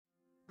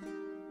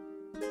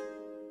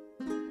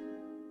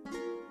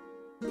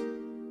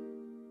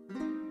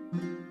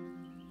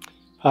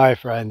Hi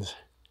friends.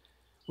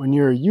 When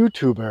you're a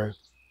YouTuber,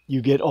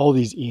 you get all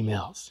these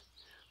emails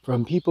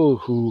from people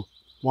who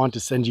want to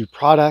send you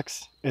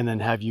products and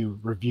then have you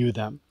review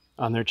them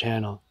on their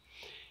channel.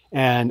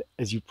 And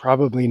as you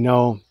probably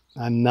know,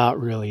 I'm not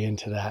really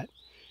into that.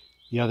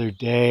 The other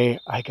day,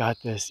 I got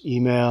this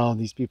email.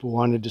 These people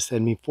wanted to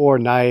send me 4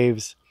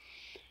 knives,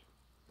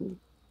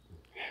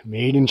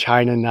 made in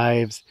China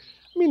knives.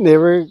 I mean, they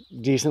were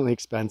decently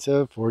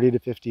expensive, $40 to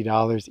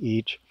 $50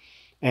 each,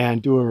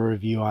 and do a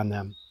review on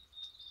them.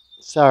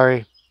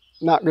 Sorry,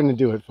 not going to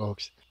do it,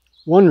 folks.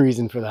 One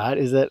reason for that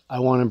is that I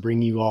want to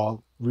bring you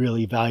all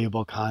really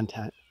valuable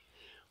content.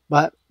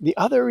 But the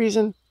other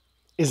reason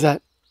is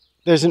that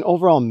there's an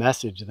overall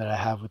message that I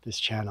have with this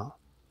channel.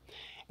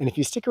 And if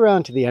you stick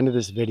around to the end of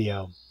this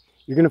video,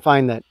 you're going to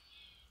find that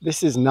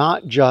this is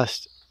not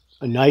just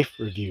a knife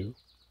review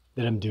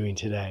that I'm doing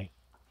today.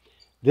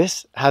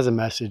 This has a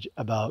message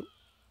about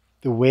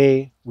the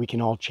way we can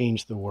all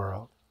change the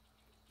world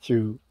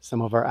through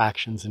some of our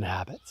actions and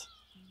habits.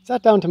 I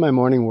sat down to my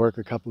morning work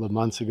a couple of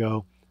months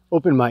ago,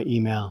 opened my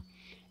email,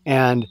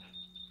 and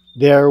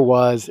there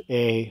was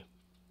a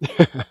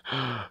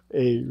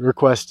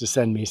request to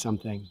send me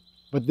something.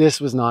 But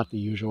this was not the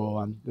usual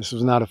one. This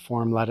was not a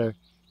form letter.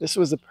 This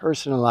was a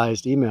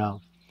personalized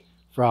email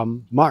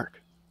from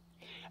Marc.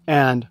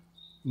 And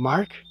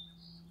Marc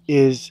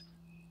is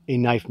a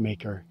knife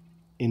maker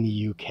in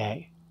the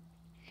UK.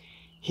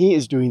 He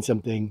is doing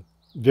something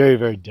very,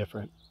 very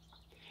different.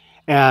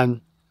 And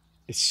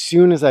as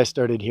soon as I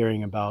started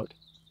hearing about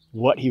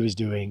what he was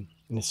doing,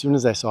 and as soon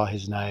as I saw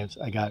his knives,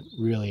 I got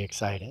really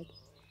excited.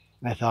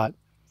 And I thought,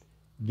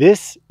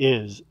 this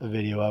is a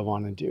video I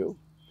want to do.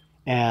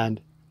 And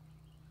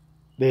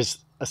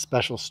there's a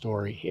special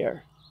story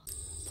here.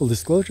 Full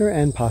disclosure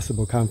and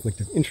possible conflict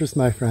of interest,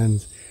 my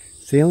friends.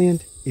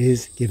 Salient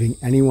is giving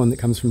anyone that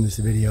comes from this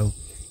video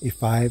a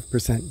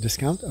 5%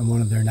 discount on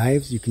one of their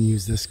knives. You can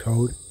use this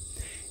code.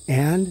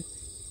 And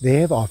they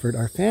have offered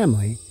our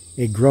family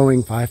a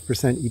growing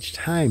 5% each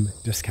time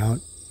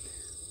discount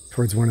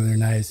towards one of their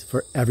knives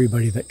for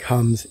everybody that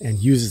comes and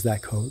uses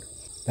that code.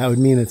 That would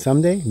mean that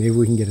someday maybe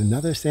we can get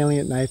another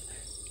Salient knife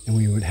and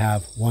we would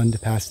have one to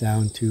pass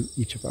down to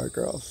each of our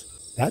girls.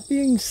 That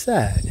being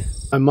said,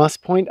 I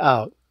must point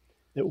out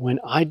that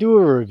when I do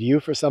a review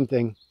for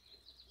something,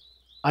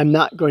 I'm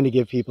not going to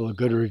give people a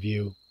good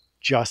review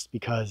just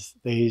because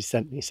they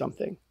sent me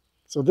something.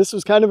 So this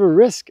was kind of a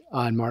risk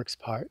on Marc's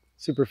part,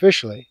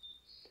 superficially,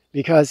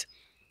 because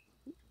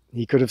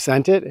he could have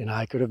sent it and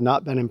I could have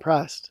not been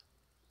impressed.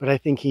 But I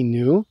think he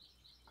knew,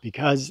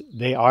 because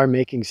they are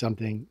making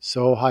something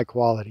so high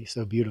quality,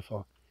 so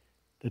beautiful,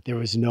 that there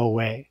was no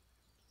way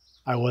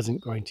I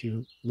wasn't going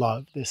to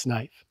love this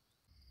knife.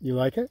 You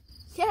like it?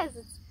 Yes,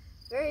 it's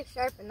very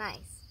sharp and nice.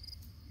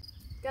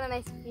 It's got a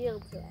nice feel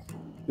to it.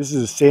 This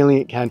is a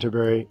Salient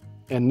Canterbury,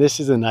 and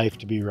this is a knife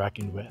to be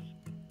reckoned with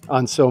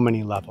on so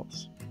many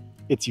levels.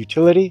 Its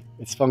utility,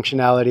 its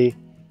functionality,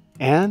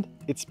 and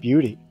its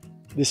beauty.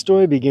 This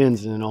story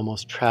begins in an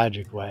almost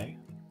tragic way.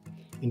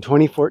 In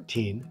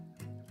 2014,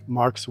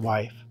 Marc's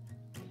wife,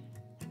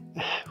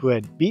 who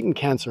had beaten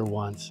cancer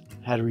once,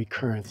 had a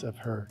recurrence of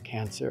her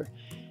cancer,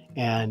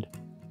 and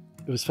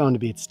it was found to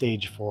be at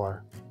stage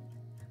 4.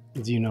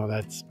 As you know,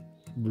 that's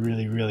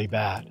really, really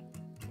bad.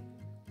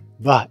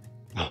 But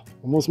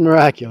almost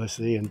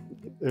miraculously, and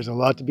there's a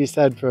lot to be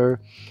said for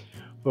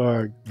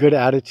good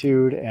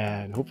attitude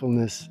and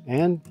hopefulness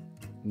and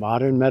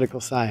modern medical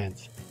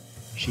science,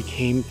 she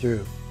came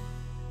through.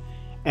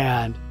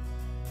 And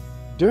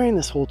during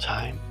this whole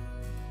time,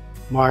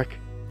 Marc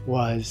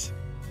was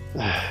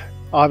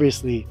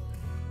obviously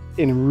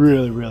in a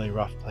really, really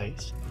rough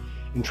place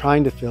and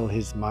trying to fill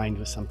his mind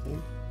with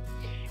something.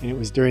 And it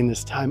was during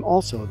this time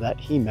also that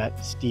he met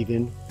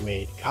Stephen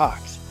Wade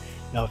Cox.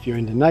 Now, if you're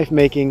into knife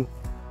making,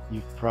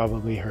 you've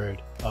probably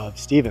heard of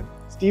Stephen.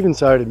 Stephen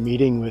started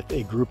meeting with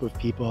a group of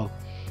people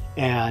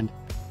and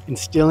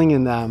instilling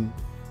in them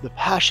the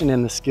passion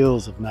and the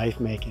skills of knife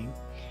making.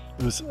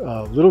 It was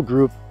a little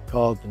group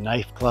called the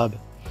Knife Club,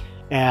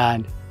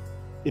 and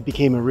it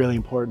became a really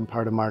important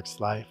part of Marc's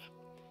life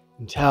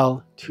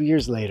until 2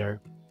 years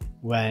later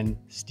when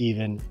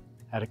Stephen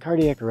had a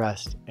cardiac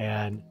arrest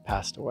and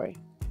passed away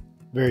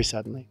very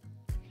suddenly.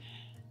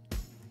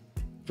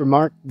 For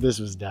Marc, this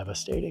was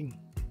devastating,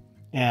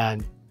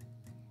 and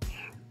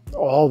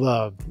all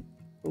the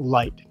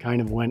light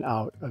kind of went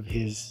out of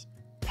his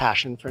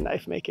passion for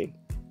knife making.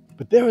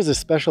 But there was a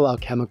special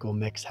alchemical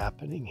mix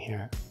happening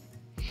here.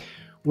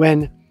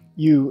 When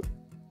you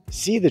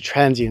see the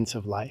transience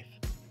of life,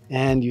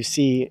 and you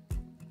see,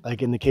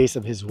 like in the case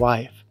of his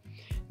wife,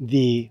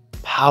 the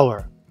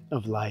power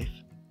of life,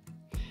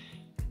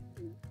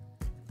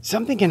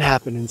 something can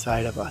happen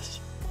inside of us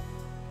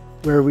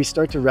where we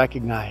start to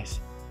recognize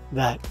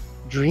that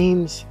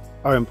dreams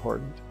are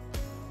important,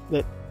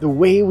 that the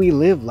way we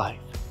live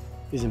life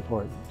is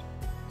important,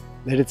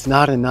 that it's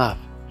not enough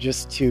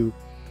just to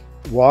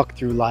walk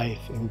through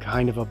life in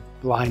kind of a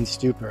blind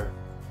stupor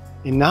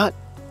and not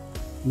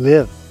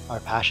live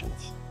our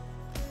passions.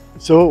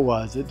 So it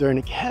was that during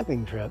a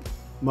camping trip,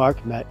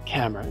 Marc met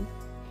Cameron.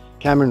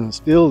 Cameron was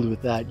filled with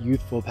that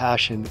youthful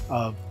passion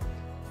of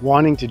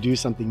wanting to do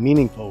something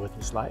meaningful with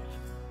his life.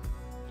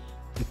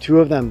 The two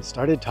of them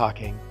started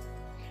talking.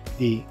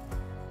 The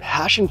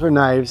passion for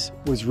knives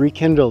was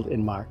rekindled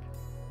in Marc,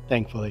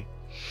 thankfully,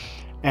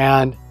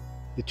 and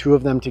the two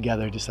of them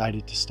together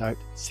decided to start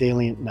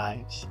Salient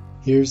Knives.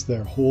 Here's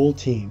their whole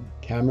team,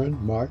 Cameron,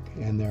 Marc,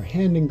 and their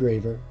hand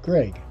engraver,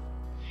 Greg.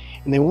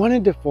 And they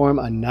wanted to form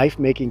a knife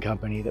making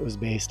company that was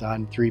based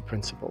on 3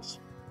 principles.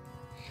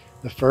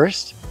 The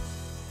first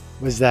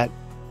was that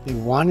they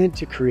wanted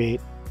to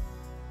create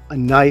a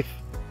knife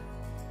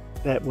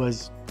that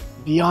was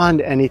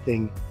beyond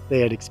anything they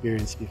had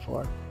experienced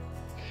before.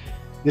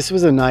 This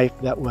was a knife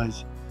that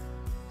was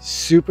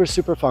super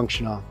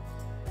functional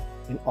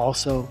and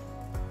also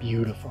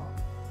beautiful.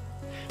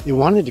 They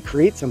wanted to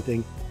create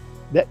something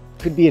that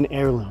could be an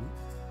heirloom,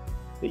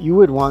 that you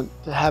would want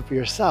to have for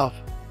yourself,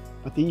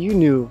 but that you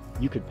knew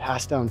you could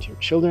pass down to your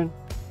children,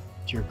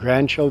 to your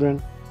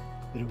grandchildren,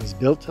 that it was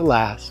built to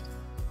last,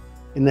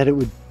 and that it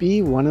would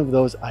be one of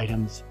those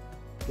items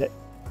that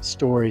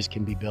stories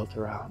can be built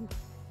around.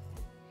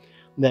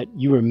 That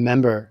you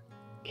remember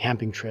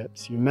camping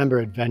trips, you remember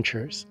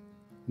adventures,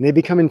 and they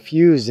become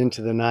infused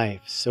into the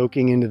knife,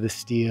 soaking into the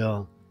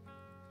steel,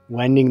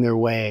 wending their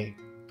way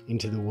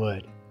into the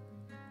wood.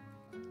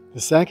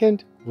 The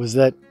second was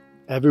that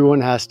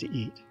everyone has to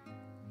eat.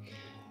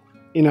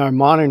 In our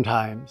modern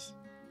times,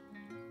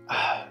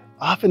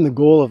 often the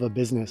goal of a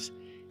business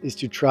is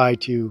to try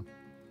to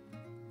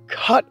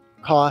cut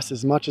costs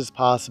as much as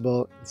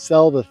possible,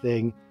 sell the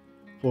thing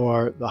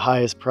for the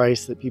highest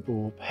price that people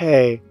will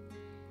pay,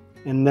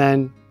 and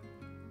then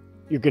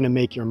you're going to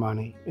make your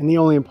money. And the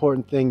only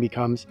important thing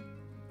becomes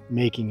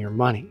making your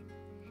money.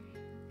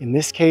 In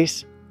this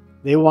case,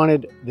 they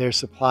wanted their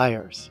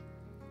suppliers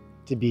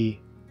to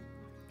be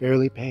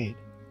fairly paid.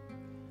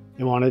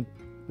 They wanted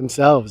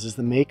themselves as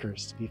the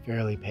makers to be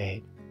fairly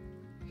paid.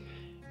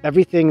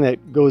 Everything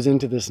that goes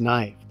into this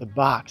knife, the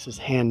box is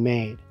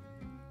handmade,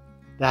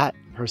 that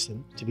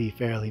person to be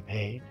fairly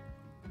paid.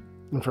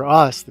 And for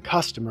us, the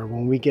customer,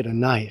 when we get a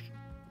knife,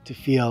 to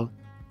feel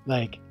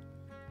like,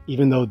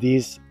 even though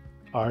these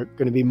are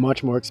going to be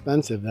much more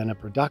expensive than a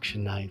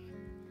production knife,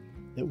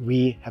 that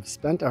we have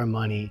spent our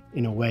money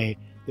in a way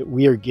that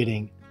we are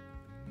getting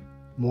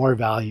more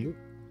value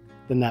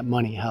than that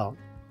money held.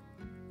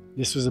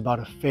 This was about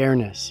a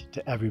fairness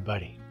to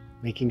everybody,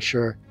 making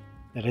sure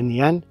that in the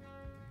end,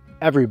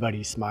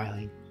 everybody's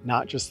smiling,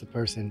 not just the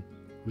person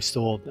who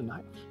sold the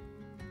knife.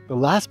 The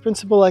last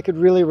principle I could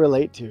really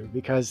relate to,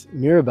 because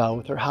Mirabelle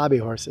with her hobby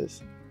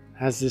horses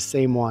has this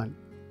same one.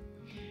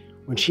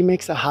 When she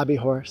makes a hobby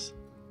horse,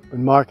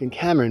 when Marc and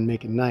Cameron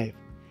make a knife,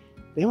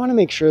 they want to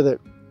make sure that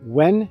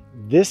when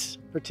this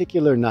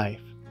particular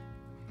knife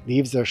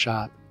leaves their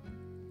shop,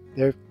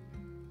 they're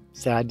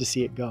sad to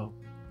see it go.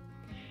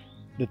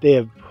 That they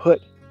have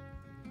put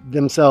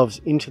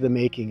themselves into the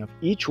making of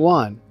each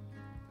one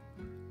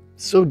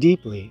so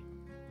deeply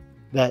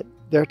that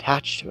they're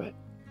attached to it.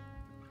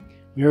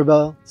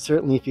 Mirabelle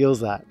certainly feels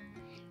that.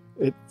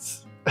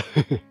 It's,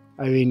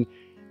 I mean,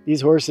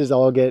 these horses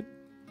all get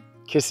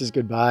kisses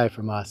goodbye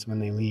from us when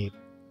they leave.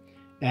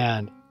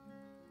 And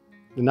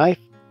the knife,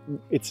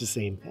 it's the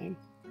same thing.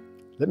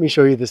 Let me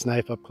show you this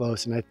knife up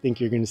close, and I think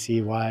you're going to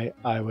see why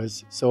I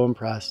was so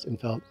impressed and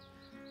felt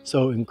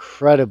so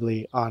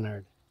incredibly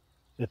honored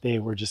that they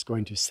were just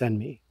going to send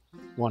me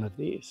one of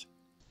these.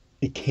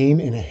 It came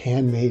in a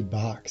handmade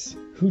box.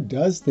 Who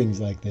does things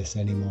like this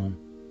anymore?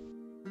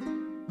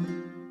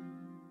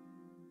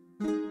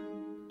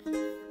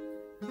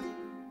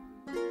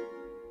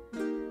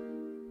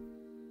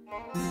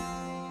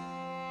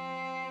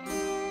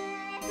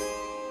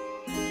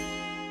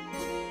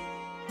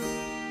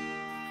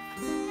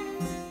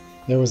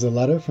 There was a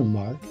letter from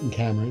Marc and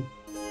Cameron.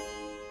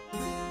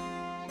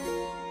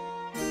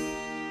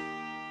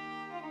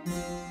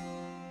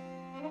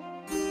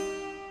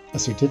 A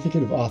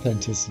certificate of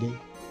authenticity,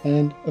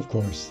 and, of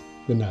course,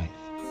 the knife.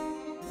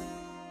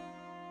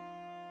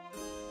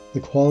 The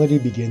quality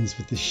begins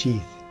with the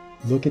sheath.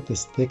 Look at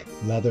this thick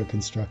leather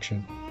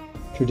construction.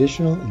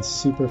 Traditional and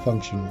super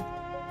functional.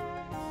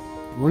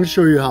 I want to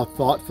show you how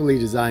thoughtfully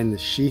designed the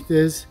sheath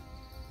is.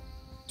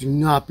 Do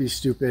not be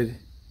stupid.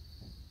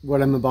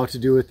 What I'm about to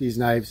do with these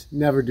knives,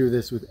 never do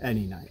this with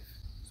any knife.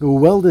 So a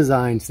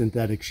well-designed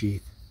synthetic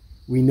sheath,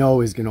 we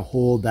know is going to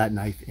hold that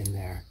knife in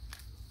there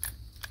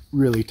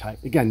really tight.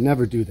 Again,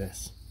 never do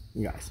this,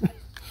 you guys.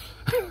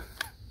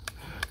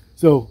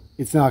 So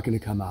it's not going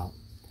to come out.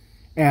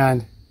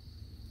 And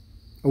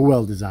a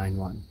well-designed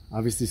one.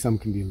 Obviously some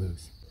can be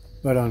loose.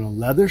 But on a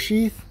leather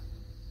sheath,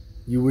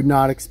 you would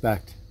not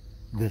expect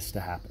this to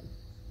happen.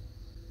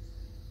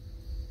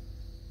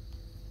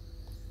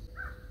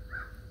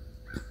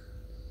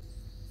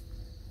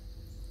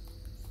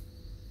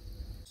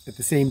 At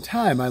the same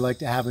time, I like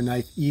to have a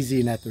knife easy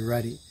and at the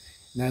ready.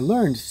 And I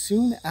learned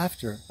soon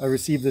after I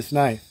received this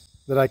knife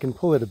that I can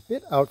pull it a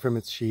bit out from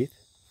its sheath.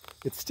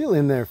 It's still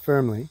in there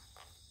firmly,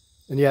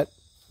 and yet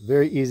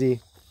very easy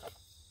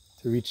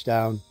to reach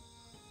down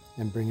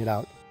and bring it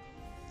out.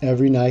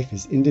 Every knife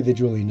is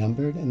individually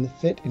numbered and the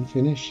fit and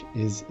finish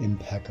is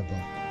impeccable.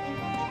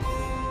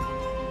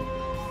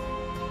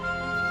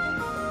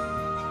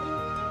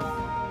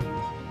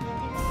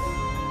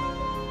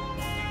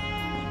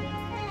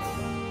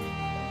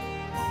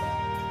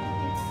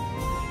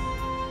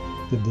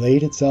 The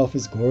blade itself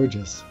is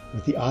gorgeous,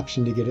 with the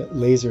option to get it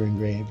laser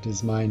engraved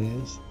as mine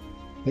is.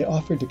 They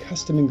offered to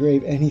custom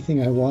engrave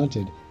anything I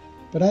wanted,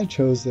 but I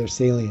chose their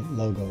Salient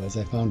logo as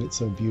I found it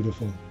so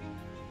beautiful.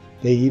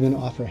 They even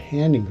offer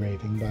hand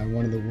engraving by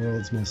one of the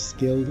world's most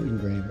skilled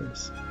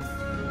engravers.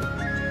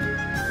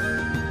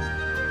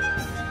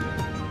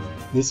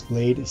 This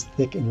blade is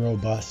thick and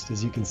robust,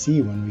 as you can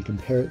see when we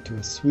compare it to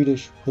a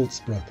Swedish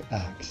Hultsbruk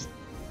axe.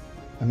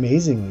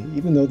 Amazingly,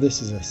 even though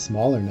this is a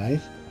smaller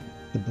knife,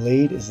 the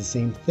blade is the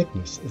same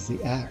thickness as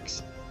the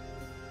axe.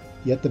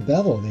 Yet the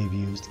bevel they've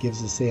used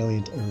gives the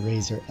Salient a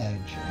razor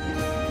edge.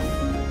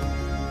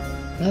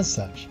 As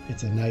such,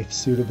 it's a knife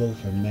suitable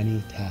for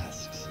many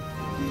tasks.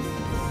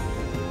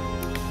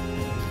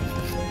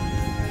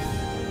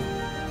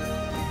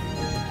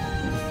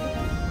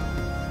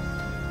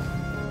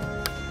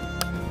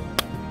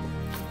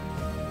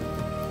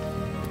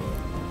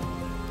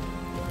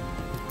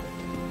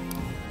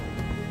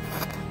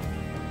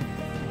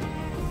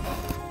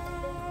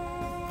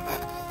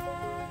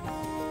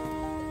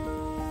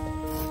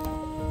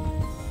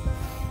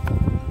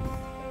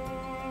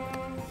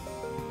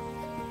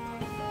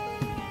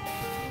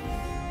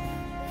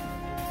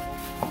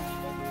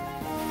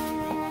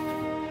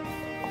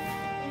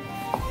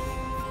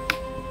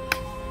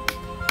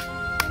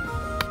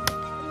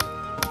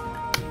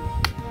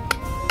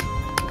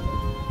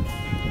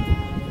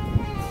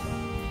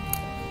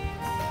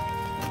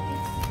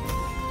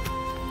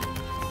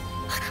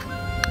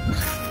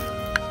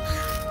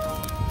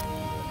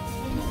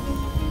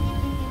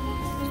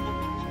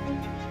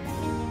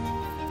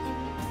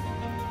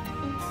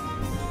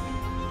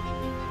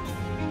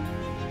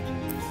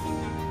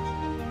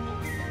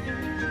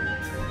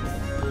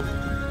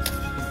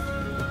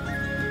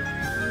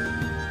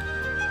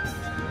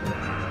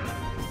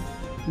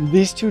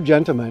 These two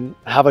gentlemen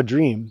have a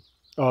dream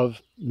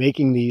of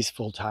making these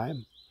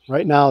full-time.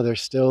 Right now, they're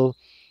still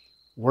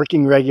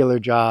working regular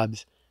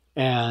jobs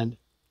and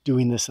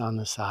doing this on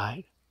the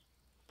side,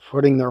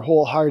 putting their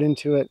whole heart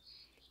into it.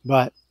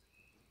 But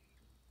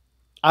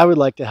I would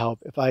like to help,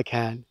 if I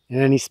can,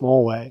 in any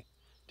small way,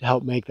 to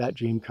help make that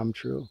dream come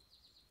true.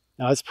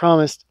 Now, as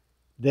promised,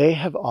 they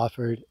have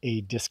offered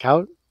a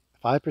discount,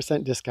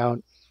 5%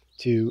 discount,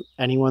 to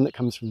anyone that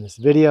comes from this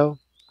video.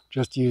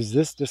 Just use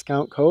this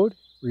discount code,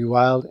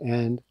 ReWild,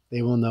 and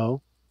they will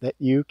know that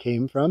you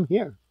came from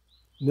here.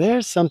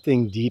 There's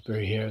something deeper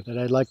here that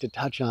I'd like to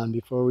touch on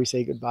before we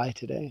say goodbye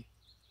today.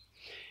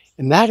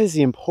 And that is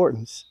the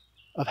importance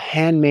of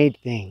handmade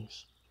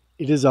things.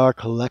 It is our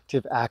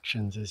collective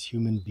actions as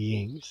human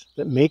beings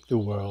that make the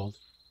world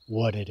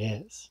what it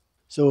is.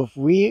 So if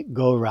we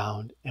go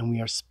around and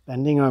we are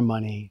spending our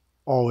money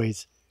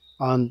always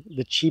on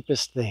the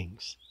cheapest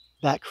things,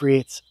 that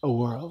creates a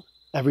world.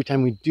 Every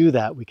time we do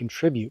that, we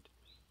contribute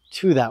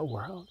to that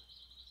world.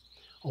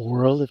 A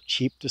world of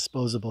cheap,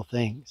 disposable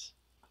things.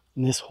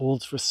 And this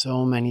holds for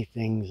so many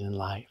things in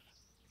life.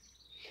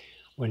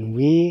 When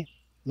we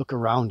look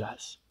around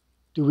us,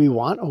 do we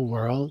want a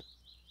world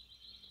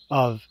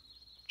of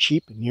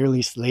cheap,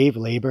 nearly slave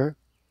labor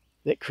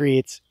that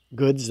creates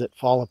goods that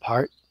fall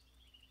apart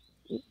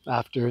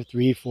after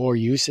 3-4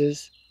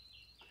 uses?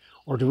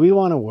 Or do we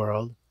want a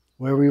world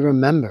where we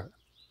remember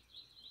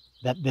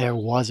that there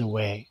was a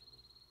way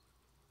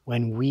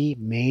when we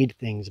made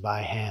things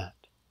by hand,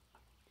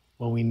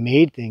 when we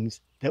made things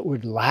that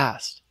would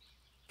last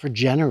for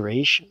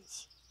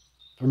generations?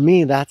 For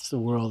me, that's the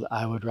world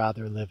I would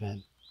rather live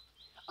in.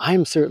 I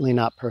am certainly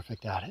not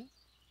perfect at it.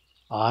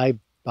 I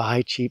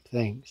buy cheap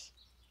things.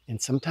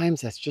 And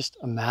sometimes that's just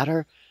a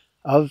matter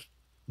of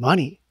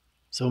money.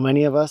 So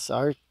many of us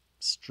are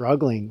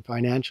struggling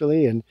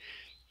financially and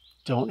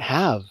don't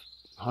have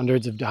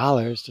hundreds of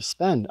dollars to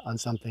spend on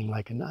something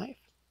like a knife.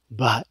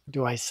 But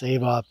do I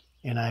save up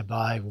and I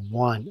buy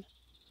one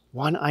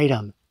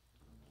item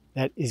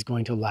that is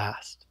going to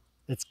last,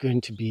 that's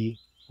going to be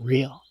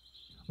real?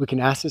 We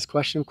can ask this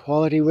question of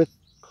quality with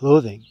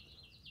clothing,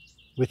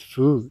 with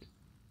food,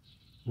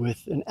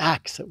 with an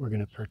axe that we're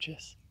going to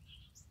purchase,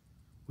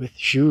 with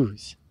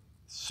shoes.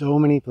 So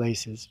many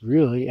places,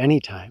 really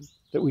anytime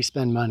that we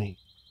spend money.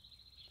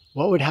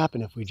 What would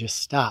happen if we just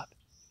stop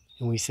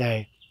and we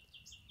say,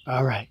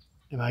 all right,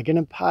 am I going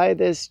to buy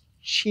this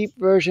cheap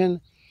version,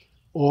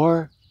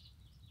 or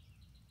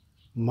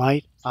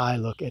might I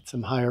look at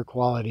some higher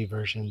quality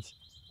versions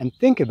and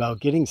think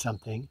about getting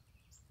something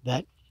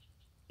that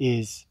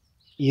is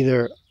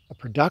either a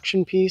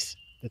production piece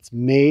that's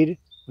made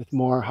with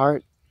more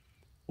heart,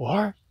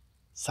 or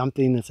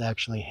something that's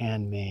actually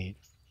handmade?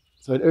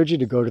 So I'd urge you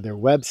to go to their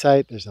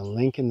website. There's a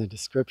link in the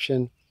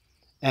description,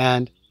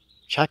 and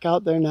check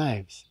out their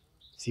knives.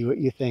 See what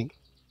you think.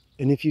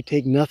 And if you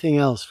take nothing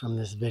else from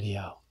this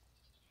video,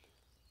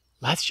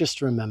 let's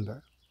just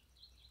remember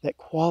that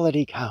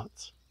quality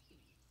counts.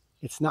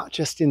 It's not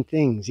just in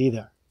things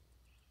either.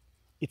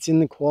 It's in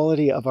the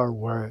quality of our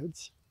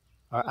words,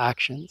 our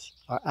actions,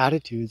 our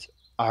attitudes,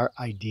 our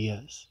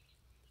ideas.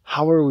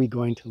 How are we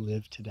going to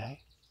live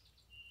today?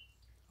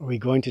 Are we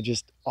going to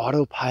just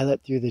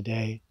autopilot through the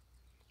day?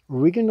 Or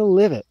are we going to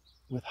live it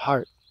with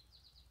heart,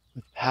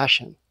 with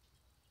passion,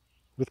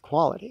 with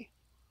quality?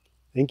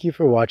 Thank you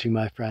for watching,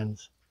 my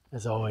friends,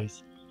 as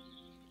always.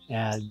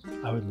 And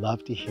I would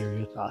love to hear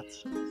your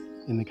thoughts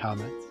in the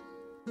comments.